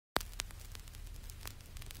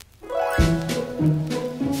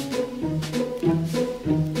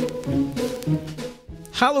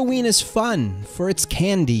Halloween is fun, for it's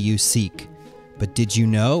candy you seek. But did you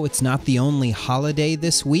know it's not the only holiday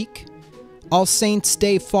this week? All Saints'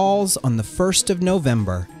 Day falls on the 1st of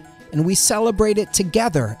November, and we celebrate it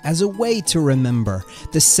together as a way to remember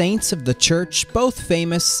the saints of the church, both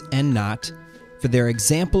famous and not, for their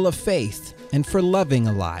example of faith and for loving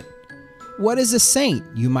a lot. What is a saint,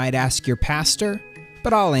 you might ask your pastor?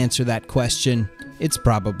 But I'll answer that question. It's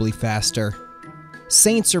probably faster.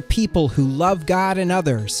 Saints are people who love God and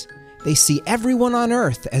others. They see everyone on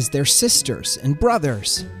earth as their sisters and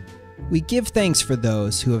brothers. We give thanks for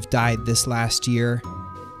those who have died this last year.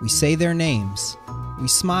 We say their names. We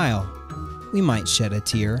smile. We might shed a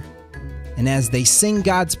tear. And as they sing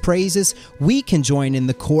God's praises, we can join in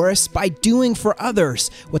the chorus by doing for others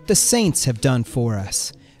what the saints have done for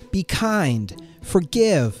us. Be kind.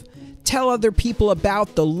 Forgive. Tell other people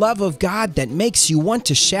about the love of God that makes you want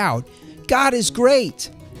to shout, God is great.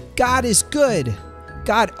 God is good.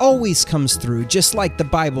 God always comes through just like the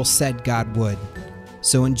Bible said God would.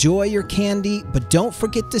 So enjoy your candy, but don't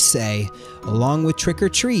forget to say, along with trick or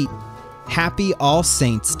treat, Happy All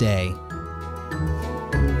Saints' Day.